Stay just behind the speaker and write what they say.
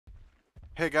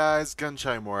Hey guys,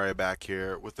 Gunshine Moray back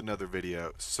here with another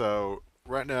video. So,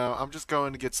 right now I'm just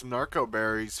going to get some narco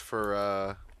berries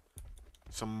for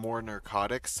some more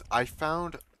narcotics. I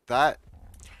found that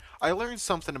I learned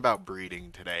something about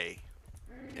breeding today,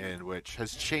 and which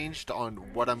has changed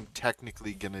on what I'm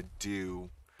technically gonna do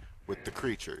with the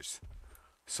creatures.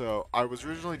 So, I was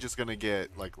originally just gonna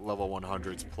get like level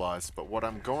 100s plus, but what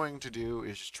I'm going to do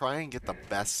is just try and get the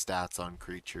best stats on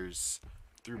creatures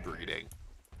through breeding.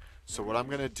 So what I'm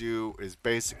going to do is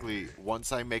basically,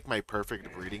 once I make my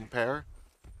perfect breeding pair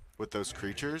with those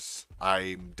creatures,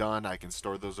 I'm done. I can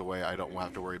store those away. I don't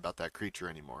have to worry about that creature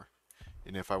anymore.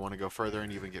 And if I want to go further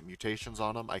and even get mutations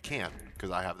on them, I can,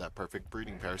 because I have that perfect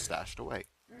breeding pair stashed away.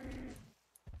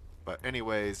 But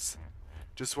anyways,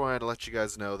 just wanted to let you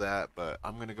guys know that, but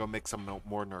I'm going to go make some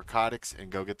more narcotics and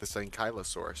go get this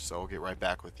ankylosaurus, so I'll get right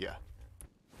back with you.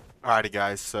 Alrighty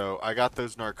guys, so I got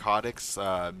those narcotics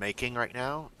making right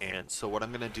now, and so what I'm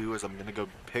going to do is I'm going to go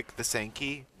pick the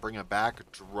Anky, bring it back,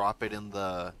 drop it in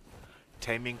the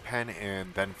taming pen,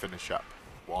 and then finish up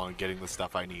while I'm getting the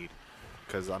stuff I need.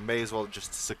 Because I may as well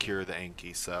just secure the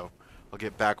Anky, so I'll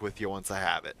get back with you once I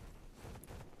have it.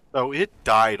 Oh, it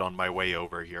died on my way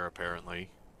over here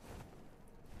apparently.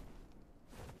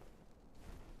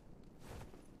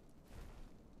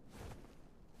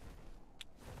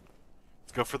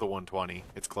 Let's go for the 120,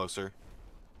 it's closer.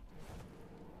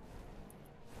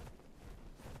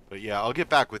 But yeah, I'll get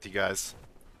back with you guys.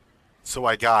 So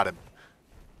I got him.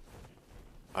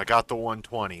 I got the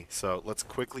 120, so let's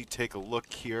quickly take a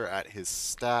look here at his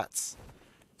stats.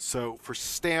 So for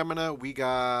stamina, we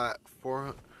got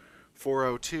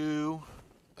 402.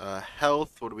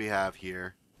 Health, what do we have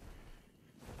here?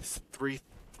 It's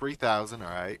 3,000, all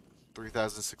right.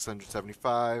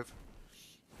 3,675.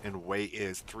 And weight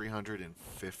is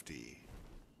 350.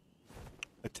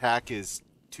 Attack is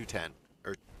 210.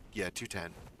 Or, yeah,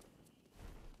 210.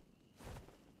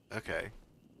 Okay.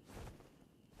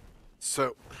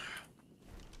 So,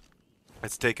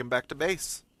 let's take him back to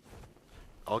base.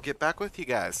 I'll get back with you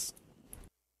guys.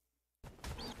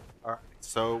 Alright,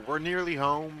 so we're nearly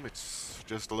home. It's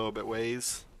just a little bit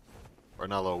ways. Or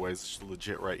not a little ways, it's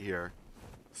legit right here.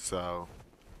 So,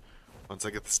 once I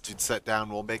get this dude set down,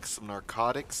 we'll make some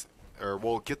narcotics. Or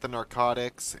we'll get the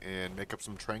narcotics and make up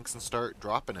some tranks and start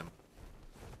dropping him.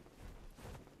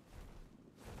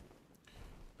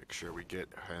 Make sure we get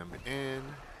him in.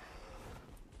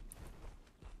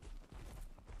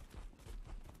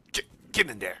 Get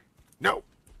in there! No!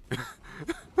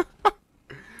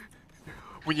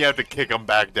 When you have to kick him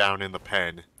back down in the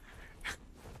pen.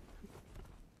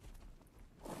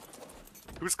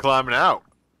 Who's climbing out?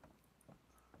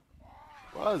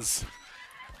 Was.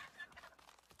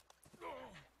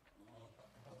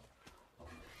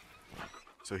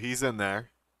 So he's in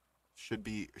there. Should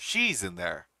be. She's in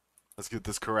there. Let's get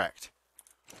this correct.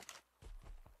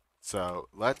 So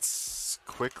let's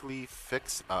quickly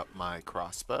fix up my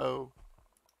crossbow.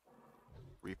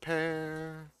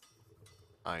 Repair.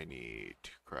 I need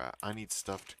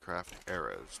stuff to craft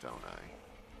arrows, don't I?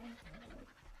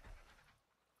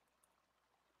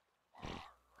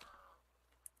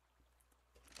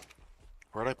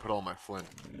 Where'd I put all my flint?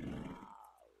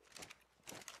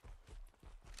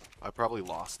 I probably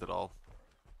lost it all.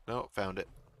 No, found it.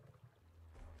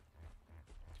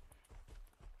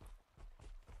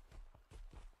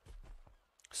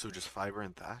 So just fiber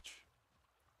and thatch?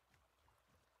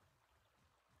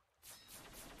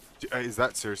 Is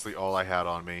that seriously all I had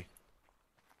on me?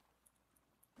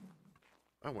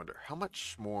 I wonder, how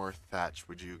much more thatch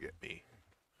would you get me?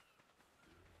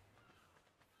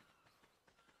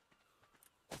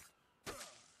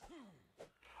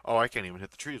 Oh, I can't even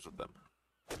hit the trees with them.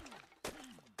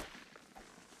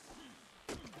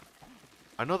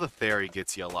 I know the Theory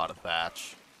gets you a lot of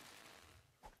thatch.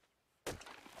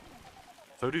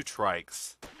 So do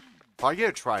trikes. If I get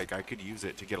a trike, I could use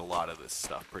it to get a lot of this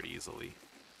stuff pretty easily.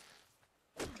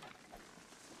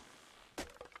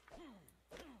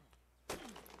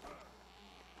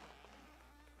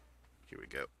 Here we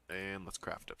go. And let's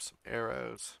craft up some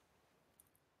arrows.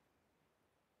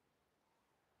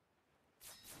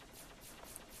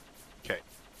 Okay.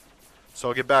 So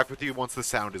I'll get back with you once the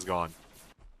sound is gone.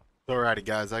 Alrighty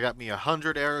guys, I got me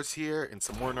 100 arrows here and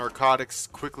some more narcotics.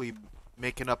 Quickly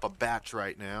making up a batch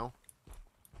right now.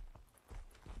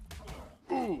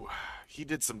 Ooh, he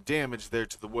did some damage there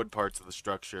to the wood parts of the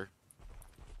structure.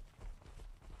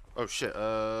 Oh shit,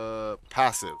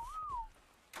 passive.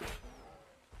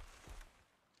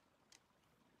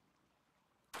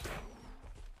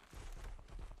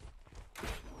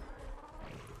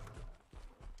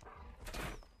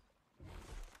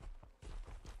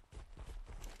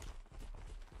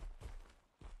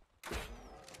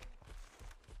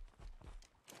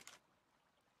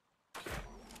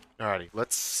 Alrighty,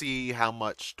 let's see how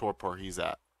much torpor he's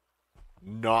at.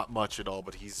 Not much at all,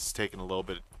 but he's taking a little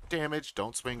bit of damage.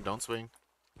 Don't swing, don't swing.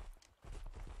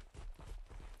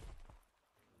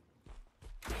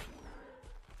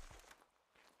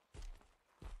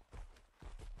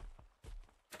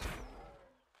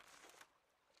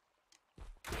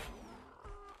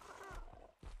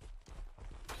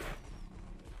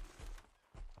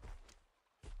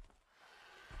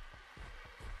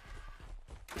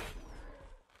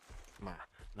 Come on,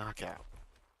 knock out.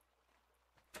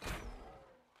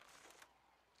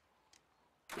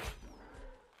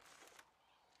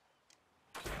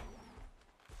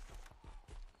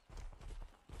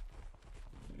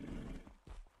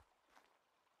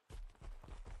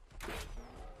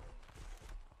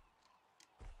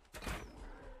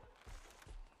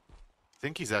 I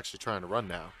think he's actually trying to run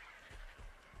now.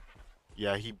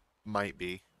 Yeah, he might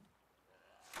be.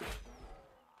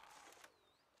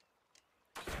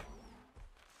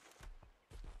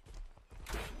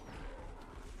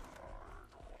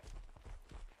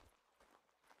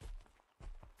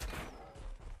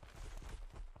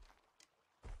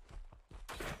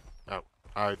 Oh,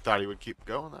 I thought he would keep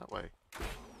going that way.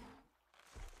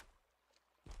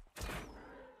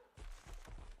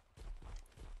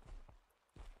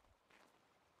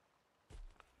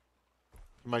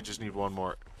 You might just need one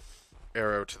more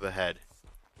arrow to the head.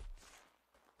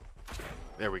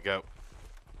 There we go.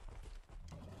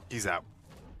 He's out.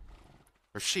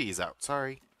 Or she's out,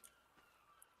 sorry.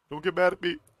 Don't get mad at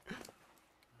me.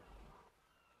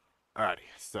 Alrighty,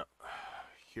 so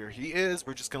here he is.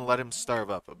 We're just gonna let him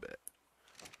starve up a bit.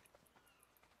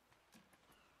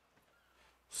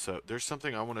 So there's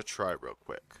something I want to try real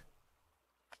quick.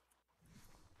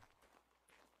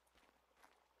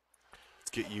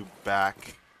 Let's get you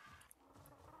back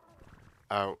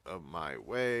out of my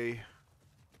way.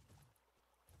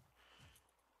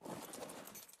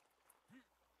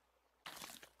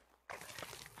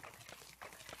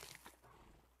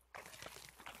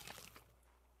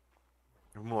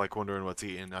 I'm like wondering what's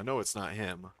eating. I know it's not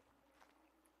him.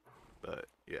 But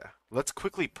yeah. Let's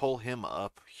quickly pull him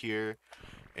up here.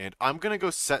 And I'm going to go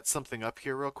set something up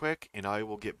here real quick. And I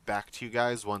will get back to you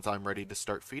guys once I'm ready to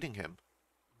start feeding him.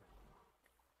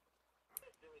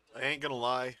 I ain't going to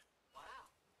lie.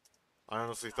 I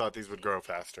honestly thought these would grow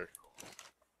faster.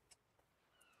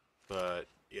 But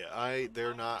yeah,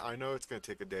 they're not. I know it's going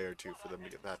to take a day or two for them to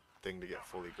get that thing to get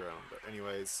fully grown. But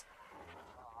anyways,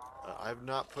 I've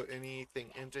not put anything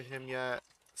into him yet.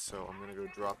 So I'm going to go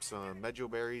drop some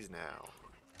medjo berries now.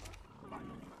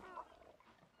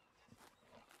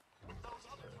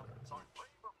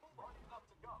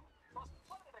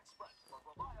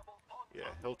 Yeah,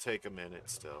 he'll take a minute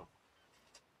still.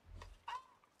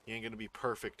 He ain't gonna be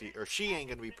perfect, or she ain't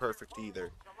gonna be perfect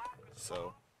either.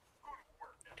 So,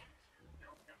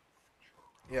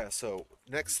 yeah, so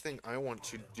next thing I want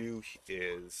to do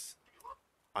is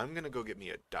I'm gonna go get me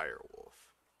a dire wolf.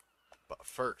 But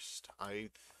first,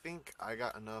 I think I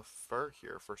got enough fur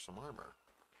here for some armor.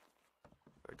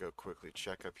 I go quickly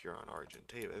check up here on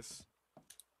Argentavis.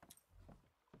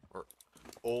 Or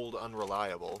Old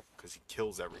Unreliable, because he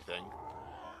kills everything.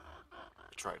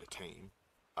 I try to tame.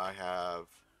 I have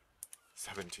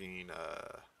 17,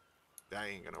 that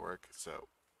ain't gonna work, so.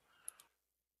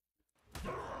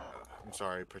 I'm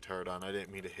sorry, Pterodon, I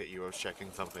didn't mean to hit you, I was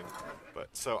checking something.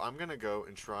 But, so I'm gonna go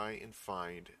and try and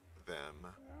find them.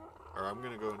 Or I'm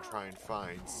gonna go and try and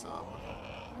find some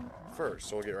first,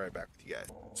 so we'll get right back with you guys.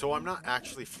 So I'm not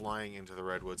actually flying into the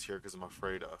redwoods here, because I'm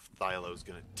afraid Thylo's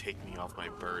gonna take me off my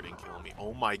bird and kill me.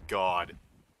 Oh my god.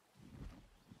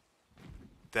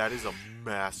 That is a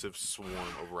massive swarm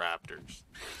of raptors.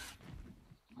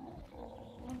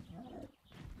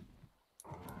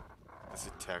 That's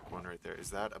a tech one right there.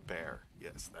 Is that a bear?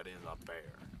 Yes, that is a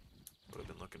bear. What I've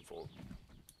been looking for.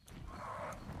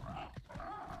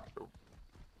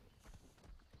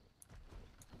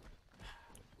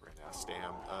 Right now,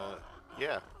 Stam.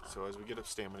 Yeah. So as we get up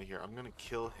stamina here, I'm gonna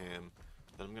kill him.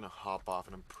 Then I'm gonna hop off,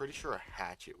 and I'm pretty sure a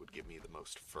hatchet would give me the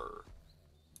most fur.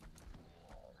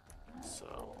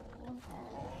 So.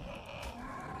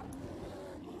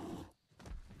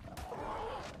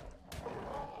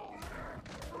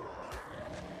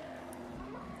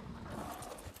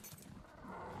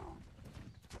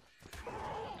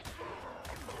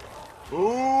 Ooh!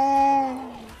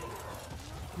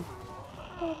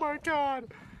 Oh my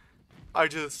god! I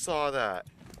just saw that.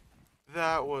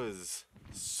 That was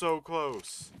so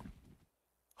close.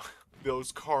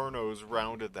 Those Carnos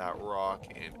rounded that rock,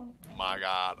 and my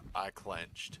god, I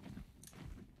clenched.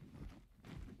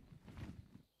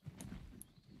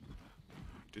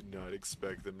 Did not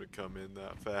expect them to come in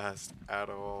that fast at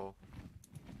all.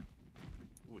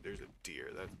 Ooh, there's a deer.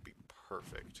 That'd be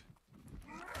perfect.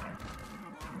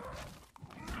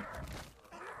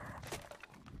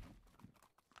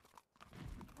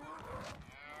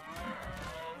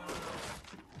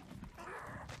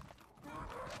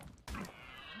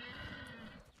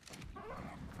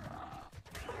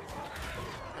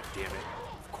 God damn it.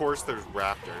 Of course there's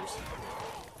raptors.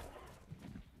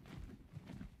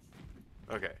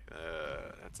 Okay,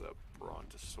 that's a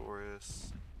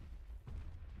brontosaurus.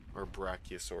 Or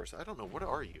brachiosaurus. I don't know. What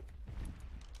are you?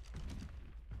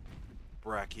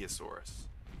 Brachiosaurus.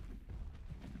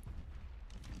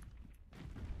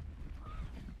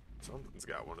 Something's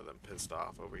got one of them pissed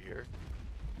off over here.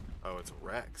 Oh, it's a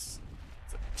Rex.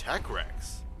 It's a Tech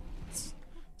Rex. Let's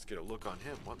get a look on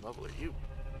him. What level are you?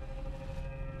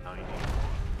 90.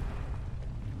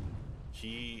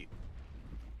 He...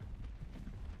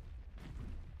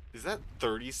 Is that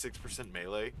 36%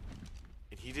 melee?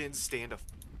 And he didn't stand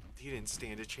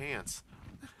a chance.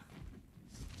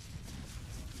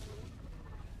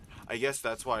 I guess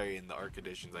that's why in the ARC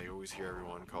editions I always hear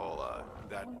everyone call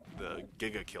that the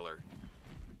Giga Killer.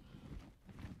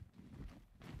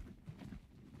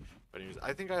 But anyways,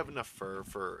 I think I have enough fur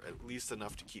for at least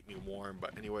enough to keep me warm.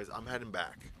 But anyways, I'm heading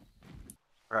back.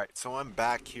 Alright, so I'm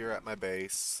back here at my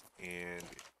base. And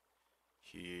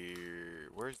here...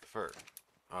 Where's the fur?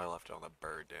 Oh, I left it on the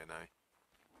bird, didn't I?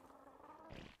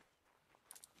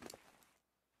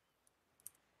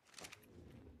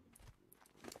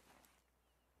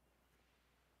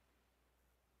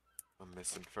 I'm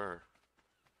missing fur.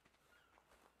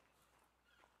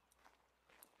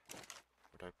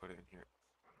 Where'd I put it in here?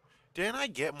 Didn't I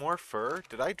get more fur?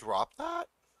 Did I drop that?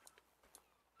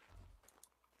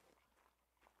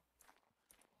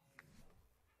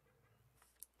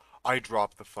 I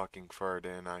dropped the fucking fur,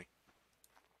 didn't I?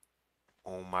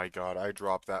 Oh my god, I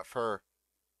dropped that fur.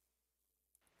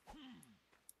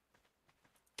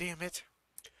 Damn it.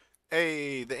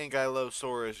 Hey, the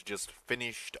Ankylosaurus just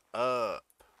finished up.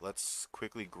 Let's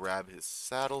quickly grab his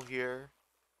saddle here.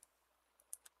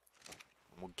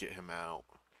 We'll get him out.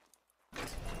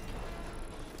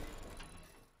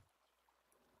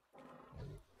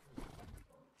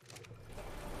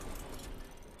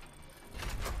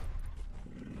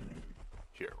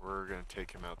 Here, we're gonna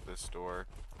take him out this door.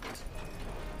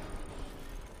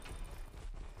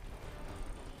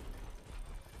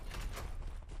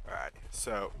 Alright,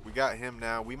 so we got him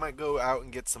now. We might go out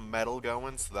and get some metal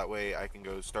going, so that way I can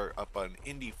go start up an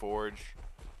Indie Forge.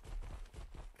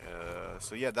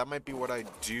 So yeah, that might be what I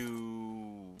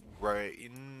do right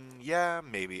yeah,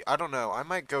 maybe. I don't know. I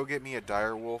might go get me a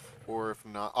dire wolf, or if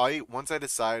not, once I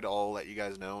decide, I'll let you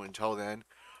guys know. Until then,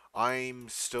 I'm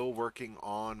still working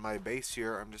on my base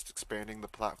here. I'm just expanding the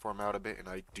platform out a bit, and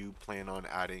I do plan on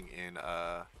adding in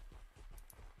a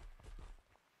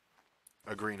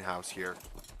greenhouse here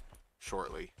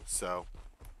shortly. So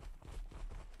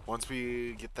once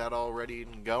we get that all ready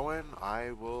and going,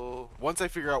 once I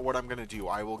figure out what I'm gonna do,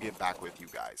 I will get back with you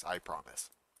guys. I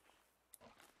promise.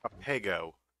 A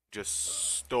Pego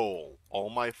just stole all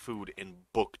my food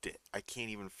and booked it. I can't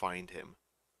even find him.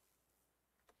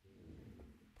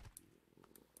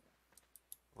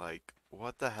 Like,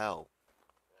 what the hell?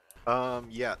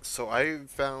 Yeah, so I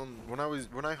found when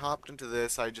I hopped into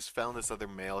this, I just found this other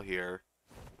male here.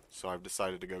 So I've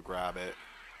decided to go grab it.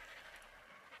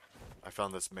 I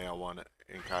found this male one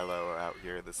in Kylo out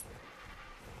here, this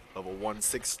level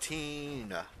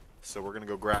 116. So we're gonna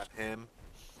go grab him,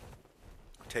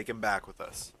 take him back with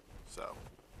us. So,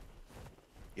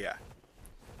 yeah.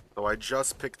 So I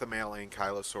just picked the male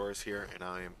Ankylosaurus here, and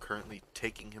I am currently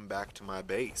taking him back to my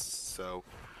base. So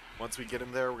once we get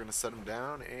him there, we're gonna set him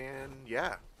down, and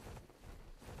yeah.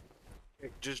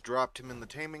 Just dropped him in the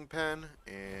taming pen,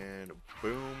 and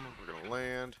boom, we're gonna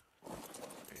land,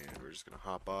 and we're just gonna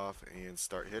hop off and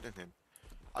start hitting him.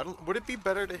 Would it be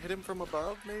better to hit him from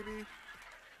above, maybe?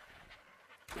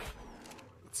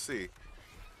 Let's see.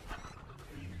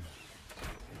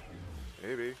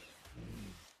 Maybe.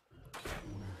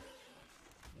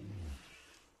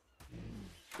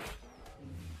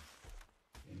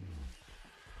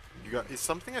 Is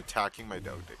something attacking my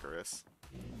Dodicarus?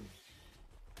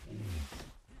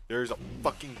 There's a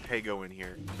fucking Pego in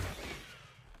here.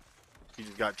 He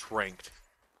just got tranked.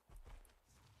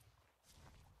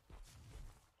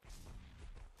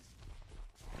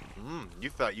 You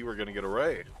thought you were gonna get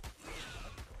away.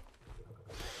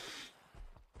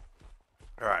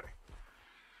 Alright.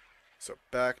 So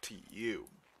back to you.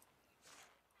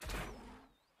 I'm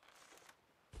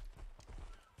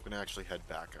gonna actually head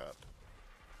back up.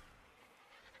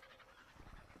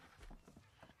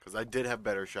 Because I did have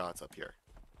better shots up here.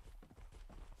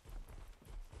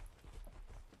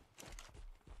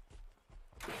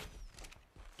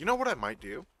 You know what I might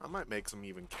do? I might make some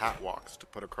even catwalks to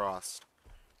put across.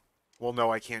 Well,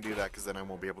 no, I can't do that because then I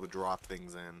won't be able to drop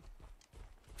things in.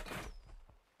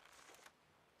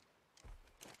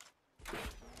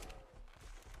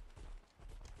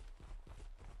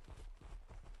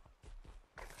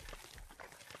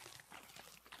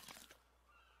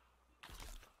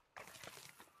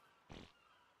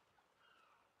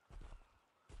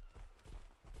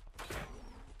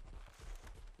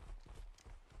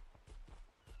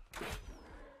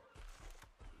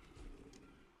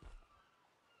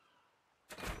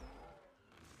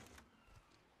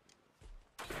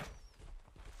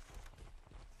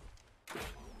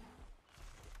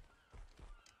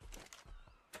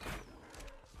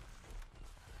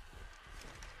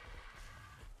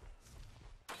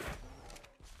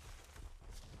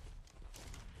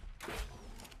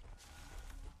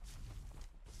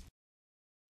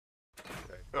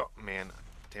 Oh, man.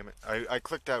 Damn it. I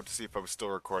clicked out to see if I was still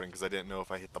recording because I didn't know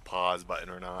if I hit the pause button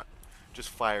or not. Just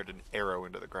fired an arrow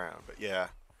into the ground, but yeah.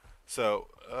 So,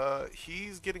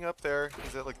 he's getting up there.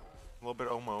 He's at like a little bit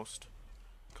almost.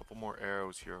 A couple more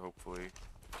arrows here, hopefully.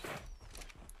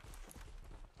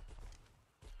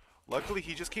 Luckily,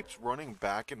 he just keeps running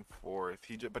back and forth.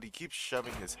 But he keeps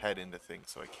shoving his head into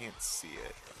things, so I can't see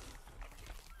it.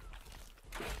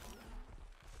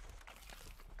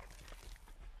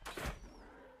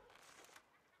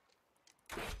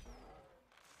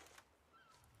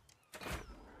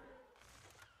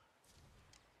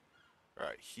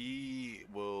 Alright, he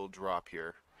will drop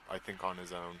here, I think, on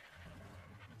his own.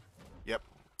 Yep.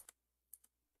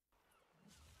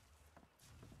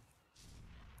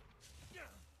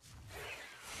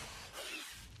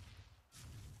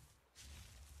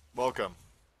 Welcome.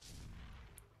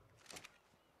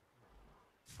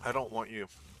 I don't want you.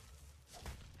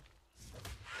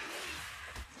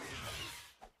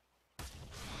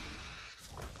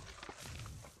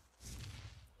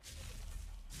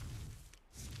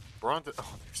 Oh,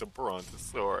 there's a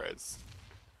Brontosaurus.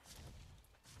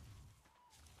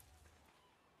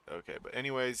 Okay, but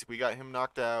anyways, we got him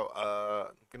knocked out.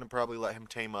 I'm gonna probably let him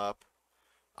tame up.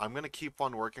 I'm gonna keep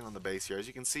on working on the base here. As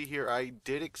you can see here, I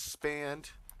did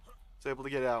expand. Was able to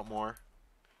get out more.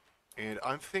 And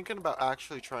I'm thinking about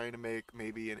actually trying to make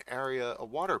maybe an area, a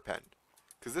water pen.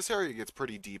 Because this area gets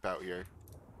pretty deep out here.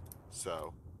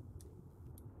 So,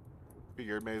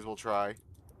 figured may as well try.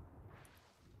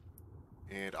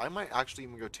 And I might actually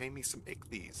even go tame me some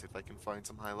ichthyes if I can find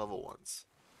some high level ones.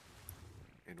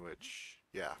 In which,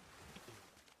 yeah.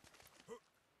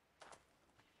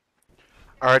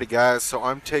 Alrighty guys, so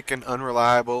I'm taking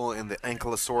Unreliable and the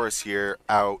Ankylosaurus here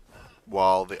out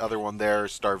while the other one there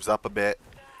starves up a bit.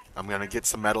 I'm going to get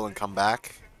some metal and come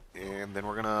back. And then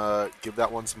we're going to give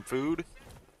that one some food.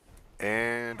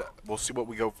 And we'll see what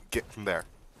we go get from there.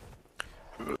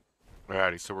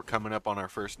 Alrighty, so we're coming up on our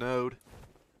first node.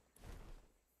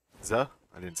 I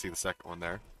didn't see the second one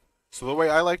there. So the way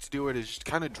I like to do it is just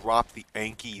kind of drop the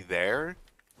Anky there,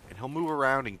 and he'll move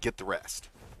around and get the rest.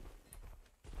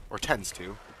 Or tends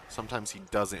to. Sometimes he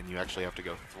doesn't, and you actually have to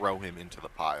go throw him into the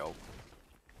pile.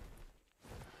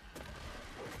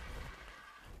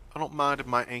 I don't mind if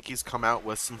my Ankies come out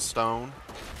with some stone.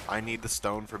 I need the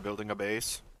stone for building a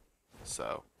base.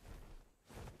 So,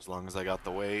 as long as I got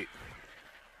the weight.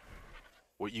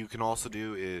 What you can also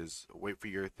do is wait for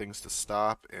your things to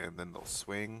stop, and then they'll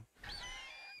swing.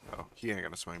 Oh, he ain't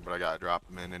gonna swing, but I gotta drop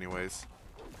him in anyways.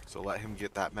 So let him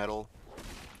get that metal.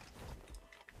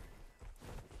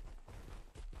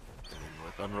 And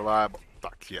with Unreliable.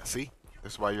 Fuck, yeah, see?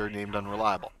 This is why you're named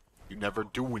Unreliable. You never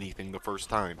do anything the first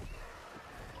time.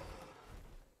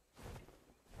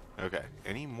 Okay,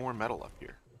 any more metal up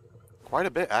here? Quite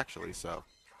a bit, actually, so.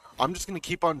 I'm just gonna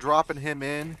keep on dropping him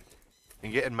in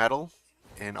and getting metal,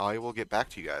 and I will get back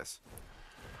to you guys.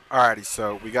 Alrighty,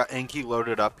 so we got Anky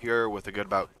loaded up here with a good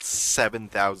about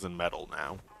 7,000 metal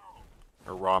now.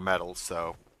 Or raw metal,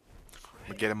 so I'm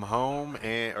gonna get him home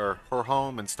or her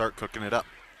home and start cooking it up.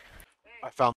 I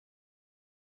found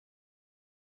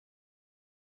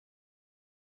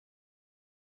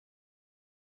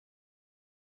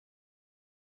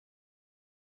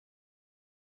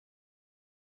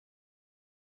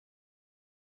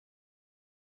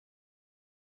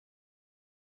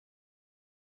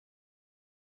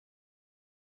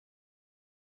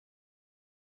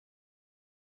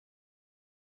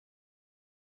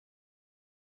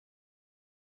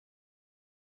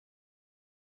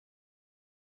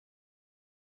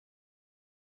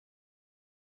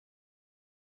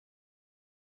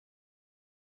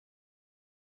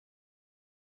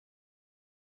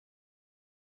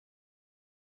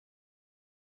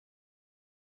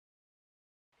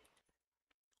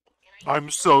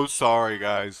I'm so sorry,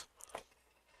 guys.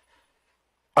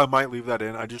 I might leave that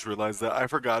in. I just realized that I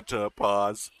forgot to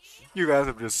pause. You guys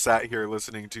have just sat here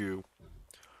listening to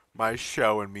my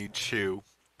show and me chew,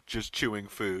 just chewing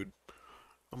food.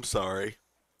 I'm sorry.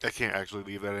 I can't actually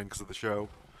leave that in because of the show.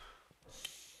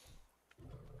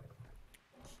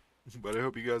 But I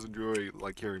hope you guys enjoy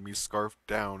like hearing me scarf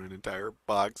down an entire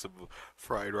box of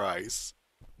fried rice.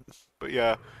 But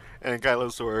yeah, and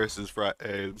Kylosaurus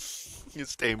is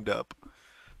he's tamed up.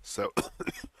 So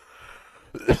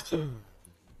I'm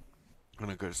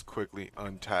gonna just quickly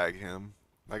untag him.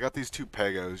 I got these two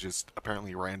pegos just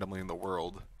apparently randomly in the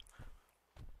world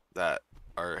that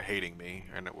are hating me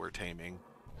and that we're taming.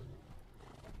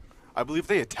 I believe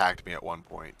they attacked me at one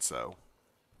point, so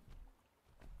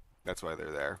that's why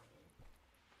they're there.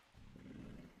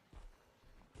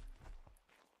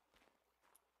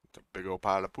 It's a big old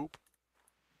pile of poop.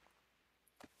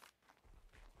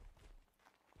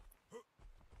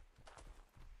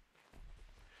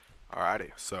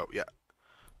 Alrighty, so yeah,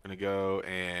 I'm gonna go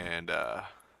and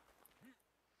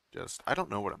just I don't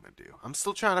know what I'm gonna do. I'm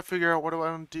still trying to figure out what do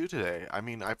I want to do today. I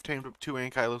mean, I've tamed up two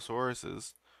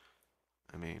Ankylosauruses.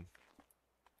 I mean,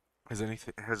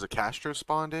 has a Castro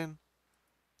spawned in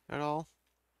at all?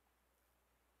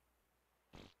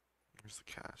 Where's the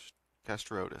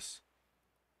Castrotus?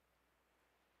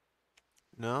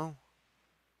 No?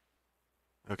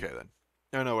 Okay then.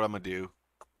 I don't know what I'm gonna do.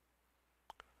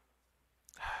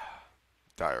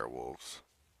 Dire wolves.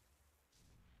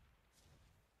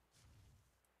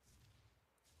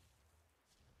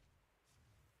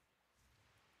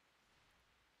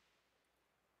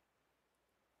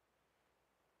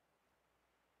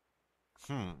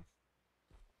 Hmm.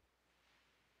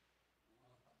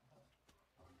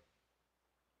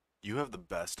 You have the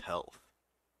best health.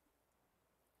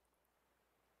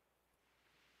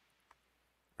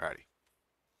 Alrighty.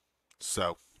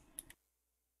 So,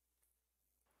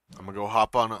 I'm gonna go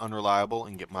hop on Unreliable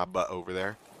and get my butt over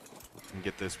there and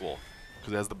get this wolf.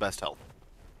 Because it has the best health.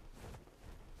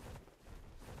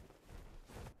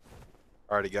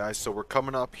 Alrighty guys, so we're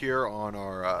coming up here on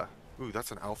our, ooh,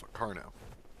 that's an Alpha Carno.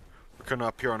 We're coming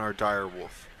up here on our dire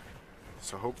wolf.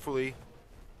 So hopefully,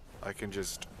 I can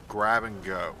just grab and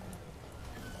go.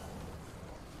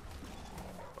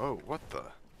 Oh, what the?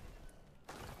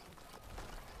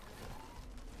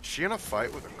 Is she in a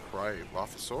fight with a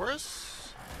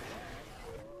Cryolophosaurus?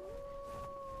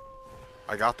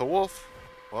 I got the wolf.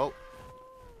 Well,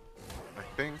 I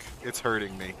think it's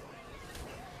hurting me.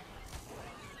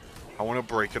 I want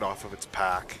to break it off of its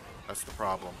pack. That's the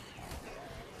problem.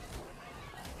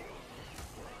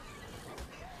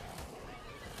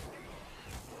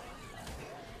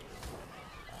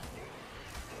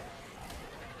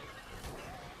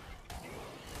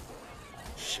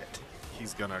 Shit.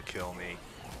 He's gonna kill me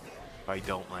if I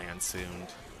don't land soon.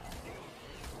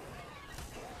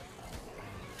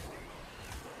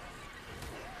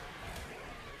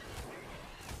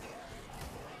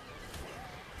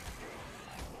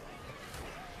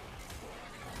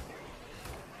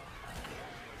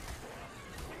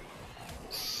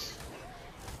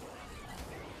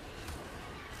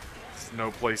 There's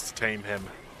no place to tame him.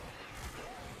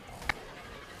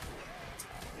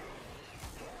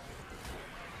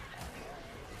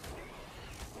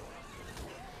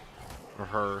 Or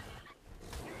her.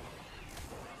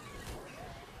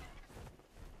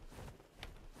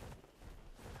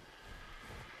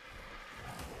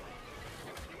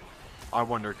 I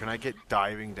wonder, can I get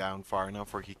diving down far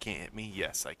enough where he can't hit me?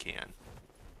 Yes, I can.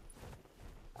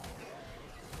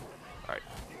 Alright.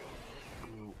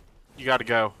 You gotta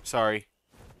go. Sorry.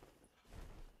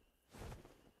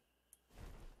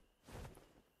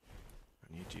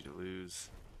 I need you to lose.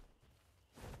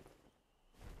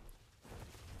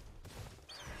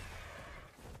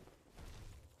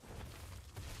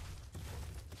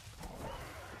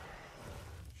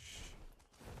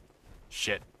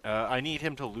 Shit. I need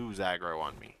him to lose aggro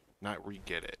on me, not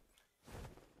re-get it.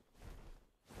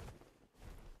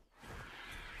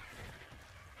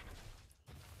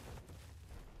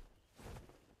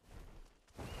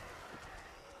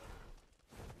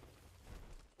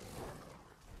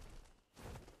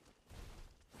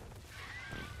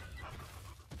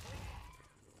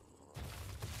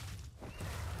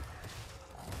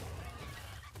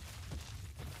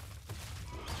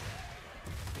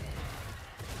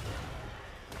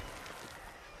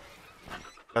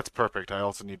 That's perfect. I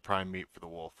also need prime meat for the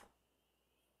wolf.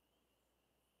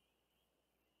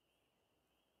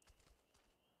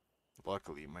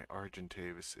 Luckily, my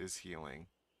Argentavis is healing.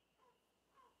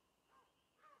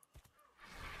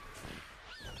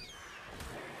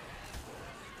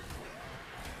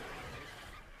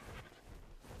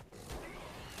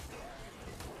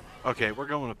 Okay, we're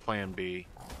going with plan B.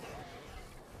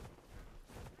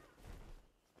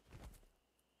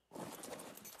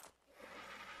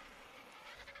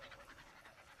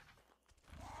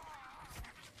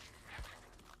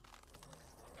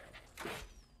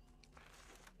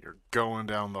 You're going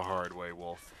down the hard way,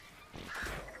 Wolf.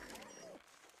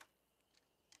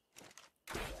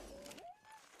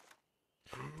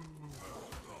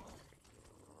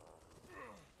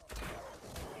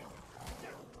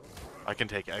 I can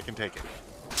take it. I can take it.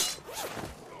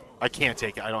 I can't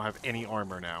take it. I don't have any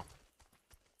armor now.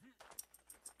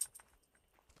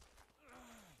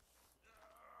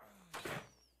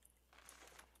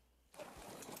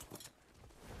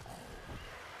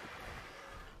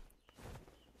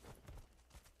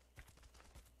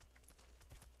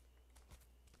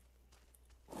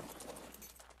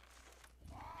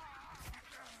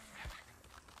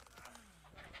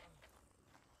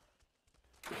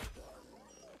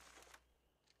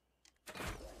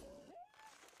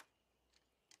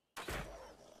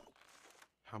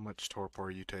 How much torpor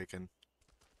are you taking?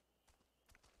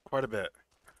 Quite a bit.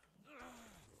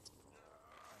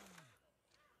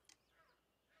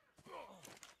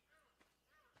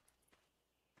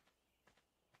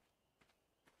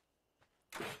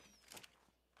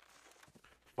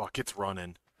 Fuck, it's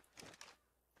running.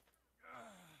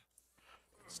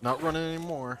 It's not running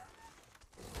anymore.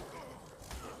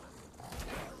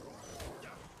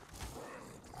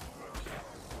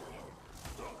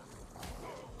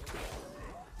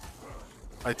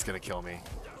 It's gonna kill me.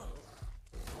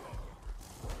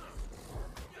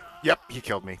 Yep, he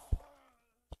killed me.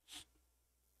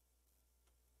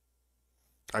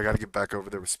 I gotta get back over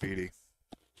there with Speedy.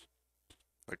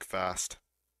 Like, fast.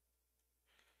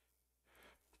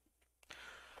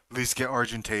 At least get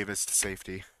Argentavis to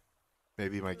safety.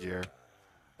 Maybe my gear.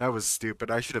 That was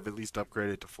stupid. I should have at least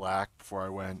upgraded to flak before I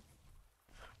went.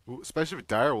 Ooh, especially with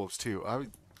direwolves too.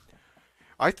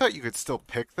 I thought you could still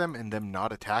pick them and them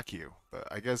not attack you. But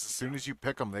I guess as soon as you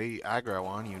pick them, they aggro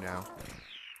on you now.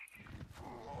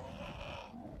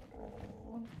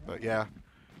 But yeah.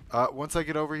 Once I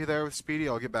get over there with Speedy,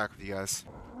 I'll get back with you guys.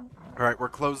 Alright, we're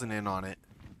closing in on it.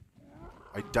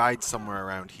 I died somewhere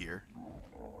around here.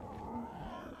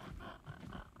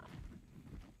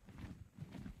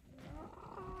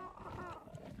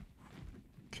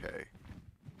 Okay.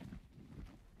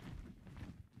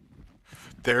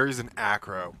 There's an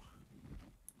acro.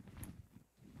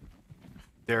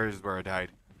 There's where I died.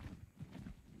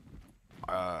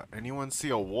 Anyone see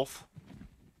a wolf?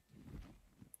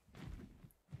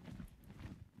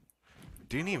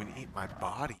 Didn't even eat my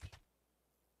body.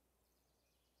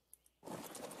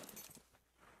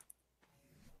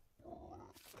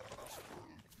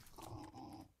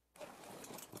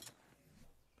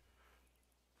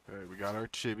 Okay, we got our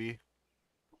chibi.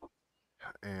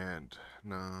 And,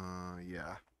 no,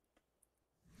 yeah.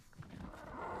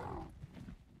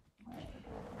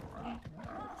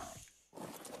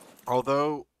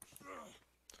 Although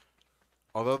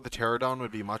the pterodon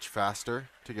would be much faster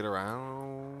to get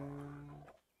around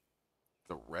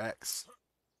the Rex.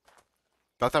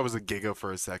 Thought that was a Giga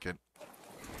for a second.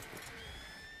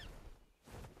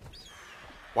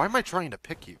 Why am I trying to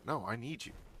pick you? No, I need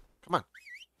you. Come on.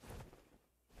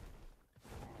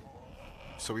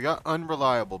 So we got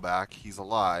Unreliable back. He's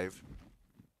alive.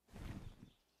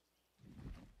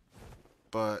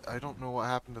 But I don't know what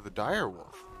happened to the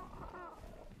direwolf.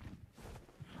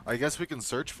 I guess we can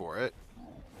search for it.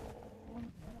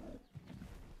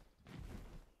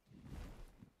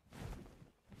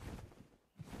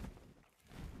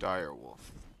 Direwolf.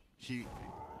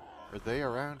 Are they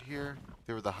around here?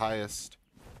 They were the highest.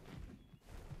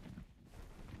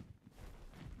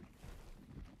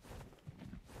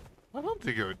 I don't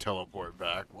think it would teleport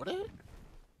back, would it?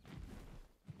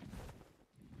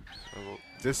 Well,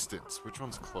 distance. Which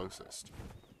one's closest?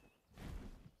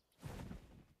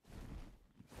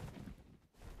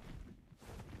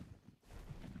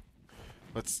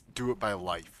 Let's do it by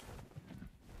life.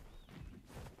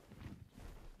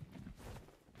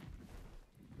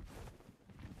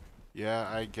 Yeah,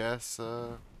 I guess,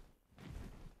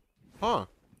 Huh.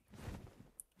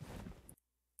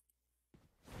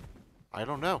 I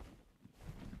don't know.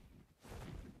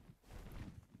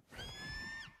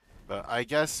 But I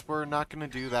guess we're not going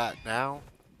to do that now.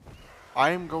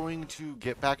 I am going to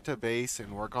get back to base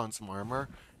and work on some armor.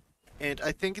 And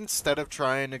I think instead of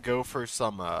trying to go for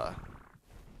some,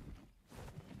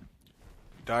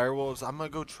 direwolves, I'm going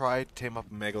to go try to tame up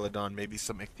a Megalodon, maybe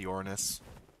some Ichthyornis.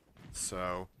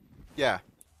 So, yeah.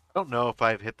 I don't know if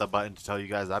I've hit the button to tell you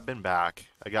guys I've been back.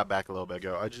 I got back a little bit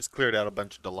ago. I just cleared out a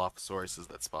bunch of Dilophosaurus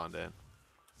that spawned in.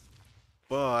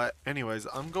 But anyways,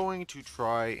 I'm going to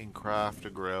try and craft a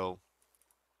grill.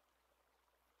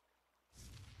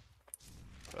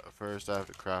 But first I have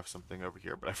to craft something over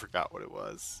here, but I forgot what it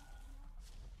was.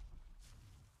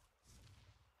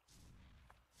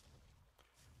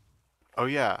 Oh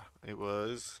yeah, it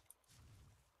was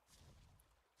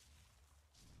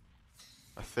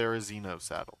a Therizino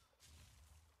saddle.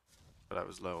 But I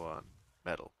was low on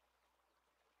metal.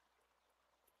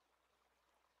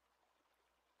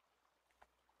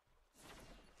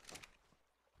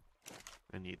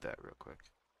 I need that real quick.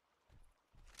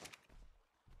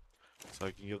 So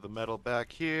I can give the metal back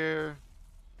here.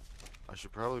 I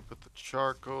should probably put the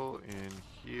charcoal in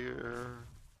here.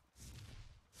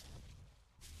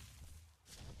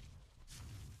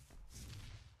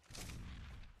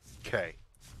 Okay.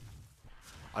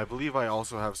 I believe I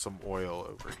also have some oil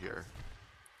over here.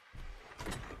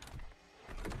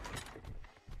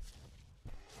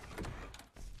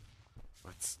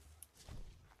 Let's...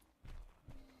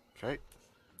 Okay.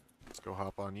 Let's go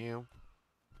hop on you.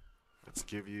 Let's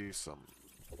give you some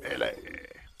melee.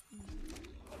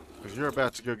 Because you're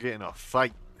about to go get in a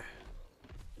fight.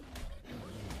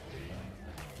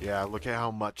 Yeah, look at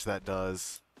how much that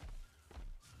does.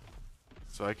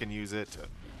 So I can use it to...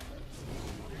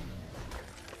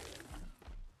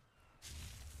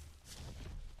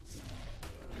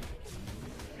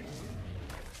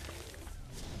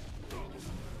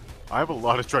 I have a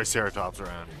lot of Triceratops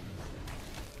around.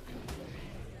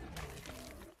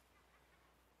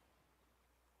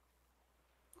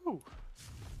 Ooh.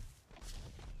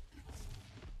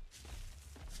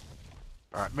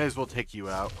 Alright, may as well take you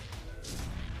out.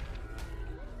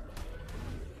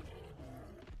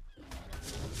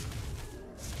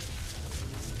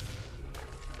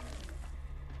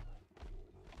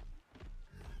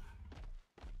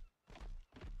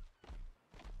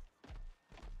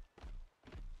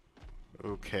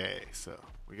 Okay, so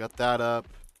we got that up.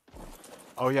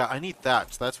 Oh yeah, I need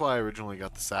thatch. That's why I originally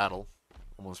got the saddle.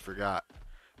 Almost forgot.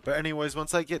 But anyways,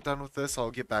 once I get done with this,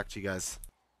 I'll get back to you guys.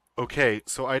 Okay,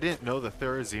 so I didn't know the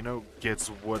Therizino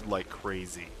gets wood like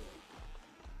crazy.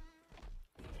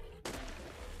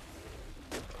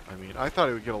 I mean, I thought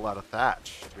it would get a lot of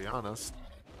thatch, to be honest.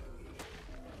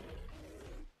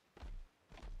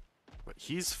 But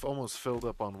he's almost filled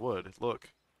up on wood. Look.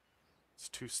 It's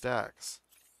 2 stacks.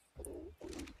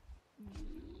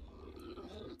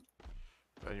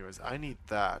 But anyways, I need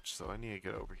thatch, so I need to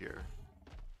get over here.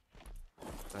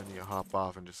 I need to hop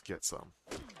off and just get some.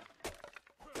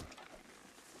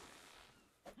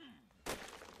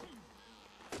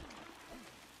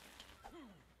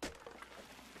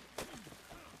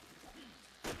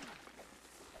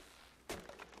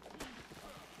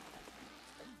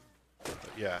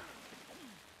 But yeah.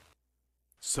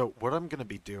 So what I'm going to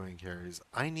be doing here is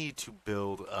I need to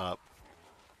build up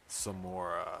some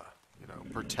more, you know,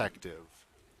 protective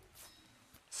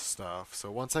stuff.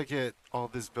 So once I get all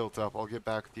this built up, I'll get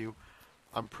back with you.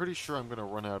 I'm pretty sure I'm going to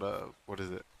run out of, what is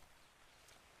it?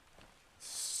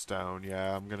 Stone.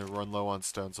 Yeah, I'm going to run low on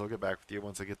stone, so I'll get back with you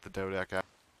once I get the dough deck out.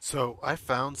 So I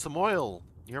found some oil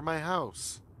near my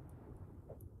house.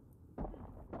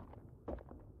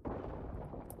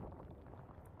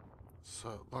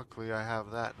 So luckily I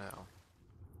have that now.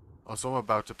 Also, I'm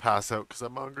about to pass out because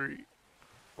I'm hungry.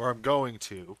 Or I'm going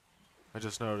to. I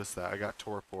just noticed that. I got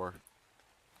torpor.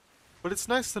 But it's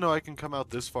nice to know I can come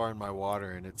out this far in my water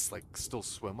and it's like still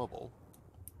swimmable.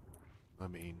 I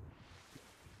mean,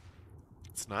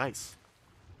 it's nice.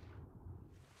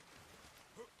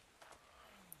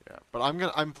 Yeah, but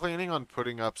I'm planning on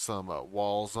putting up some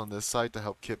walls on this side to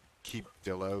help keep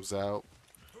dillos out.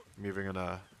 I'm even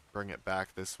gonna bring it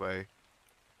back this way.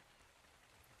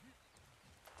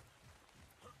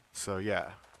 So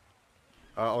yeah,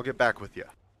 I'll get back with you.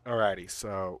 Alrighty,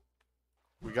 so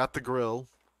we got the grill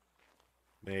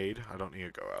made. I don't need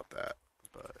to go out that,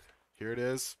 but here it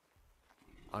is.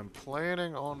 I'm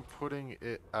planning on putting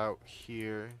it out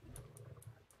here.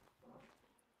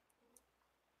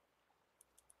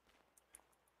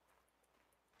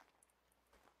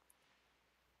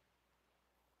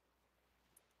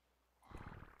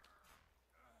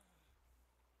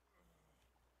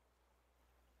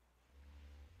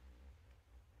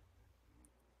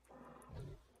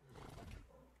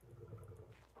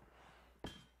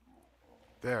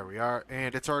 There we are,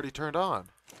 and it's already turned on.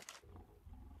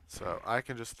 So I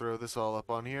can just throw this all up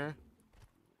on here,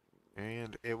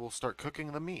 and it will start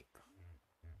cooking the meat.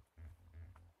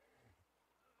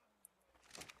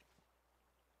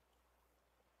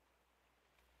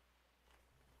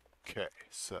 Okay,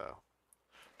 so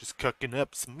just cooking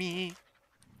up some meat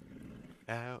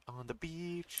out on the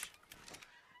beach.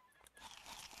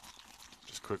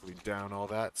 just quickly down all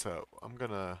that. So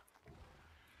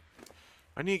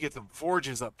I need to get some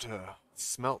forges up to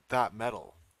smelt that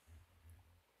metal.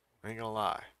 I ain't gonna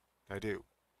lie. I do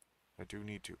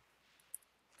need to.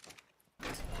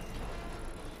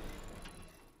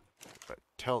 But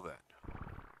till then,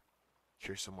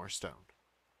 here's some more stone.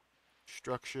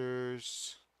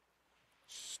 Structures,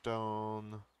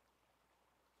 stone.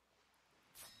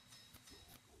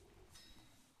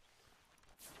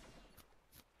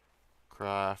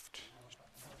 Craft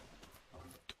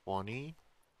 20.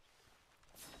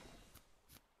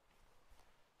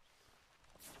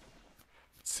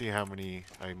 Let's see how many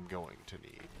I'm going to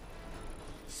need.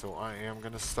 So I am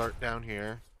going to start down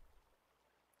here.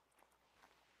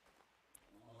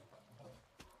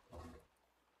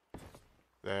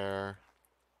 There.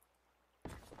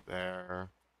 There.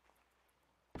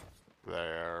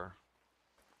 There.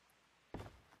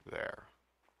 There.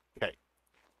 Okay.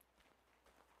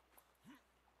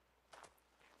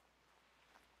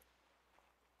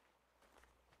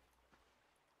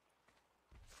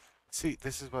 See,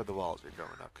 this is why the walls are going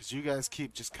up, because you guys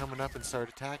keep just coming up and start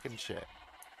attacking shit.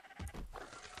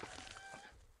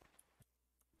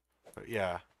 But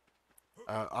yeah,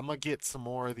 I'm gonna get some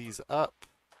more of these up,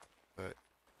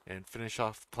 and finish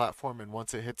off the platform, and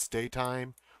once it hits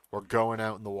daytime, we're going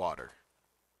out in the water.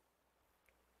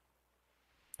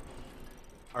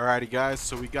 Alrighty guys,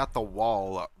 so we got the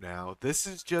wall up now. This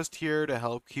is just here to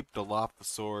help keep the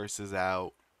Dilophosaurus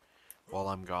out while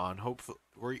I'm gone.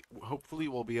 Hopefully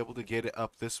we'll be able to get it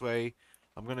up this way.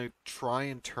 I'm going to try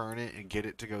and turn it and get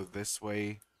it to go this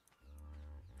way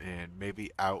and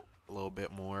maybe out a little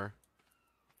bit more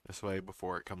this way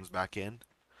before it comes back in.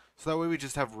 So that way we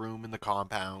just have room in the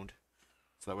compound.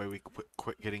 So that way we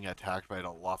quit getting attacked by the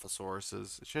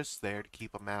Dilophosauruses. It's just there to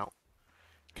keep them out.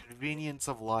 Convenience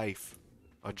of life.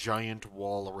 A giant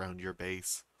wall around your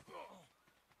base.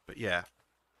 But yeah,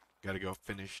 gotta go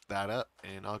finish that up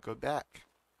and I'll go back.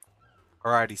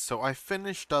 Alrighty, so I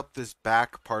finished up this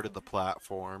back part of the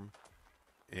platform.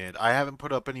 And I haven't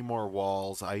put up any more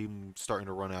walls. I'm starting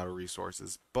to run out of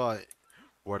resources. But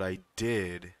what I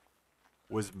did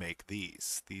was make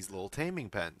these little taming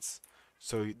pens.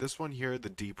 So this one here, the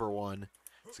deeper one,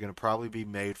 is going to probably be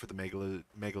made for the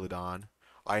Megalodon.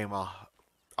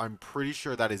 I'm pretty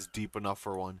sure that is deep enough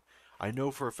for one. I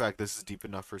know for a fact this is deep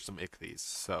enough for some ichthyes.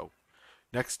 So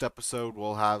next episode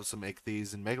we'll have some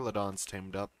ichthyes and Megalodons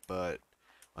tamed up, but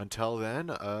until then,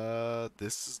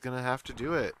 this is going to have to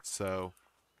do it. So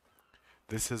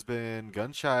this has been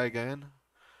Gunshy again.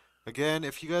 Again,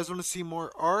 if you guys want to see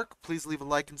more Ark, please leave a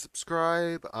like and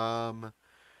subscribe. And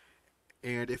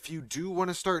if you do want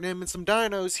to start naming some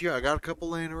dinos, here I got a couple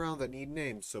laying around that need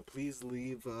names, so please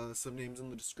leave some names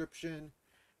in the description.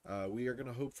 We are going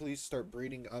to hopefully start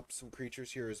breeding up some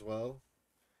creatures here as well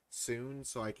soon,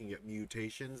 so I can get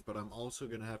mutations, but I'm also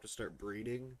going to have to start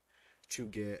breeding to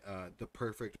get the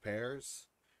perfect pairs,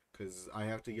 because I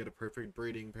have to get a perfect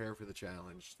breeding pair for the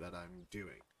challenge that I'm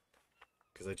doing,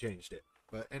 because I changed it.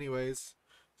 But anyways,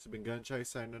 this has been Gunshy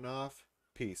signing off.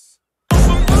 Peace.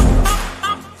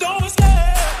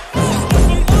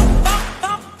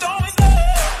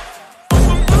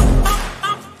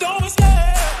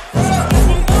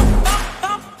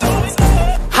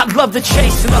 I love the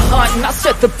chase and the hunt, and I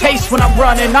set the pace when I'm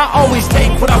running. I always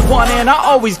take what I want and I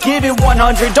always give it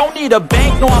 100. Don't need a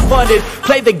bank, no I'm funded.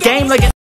 Play the game like it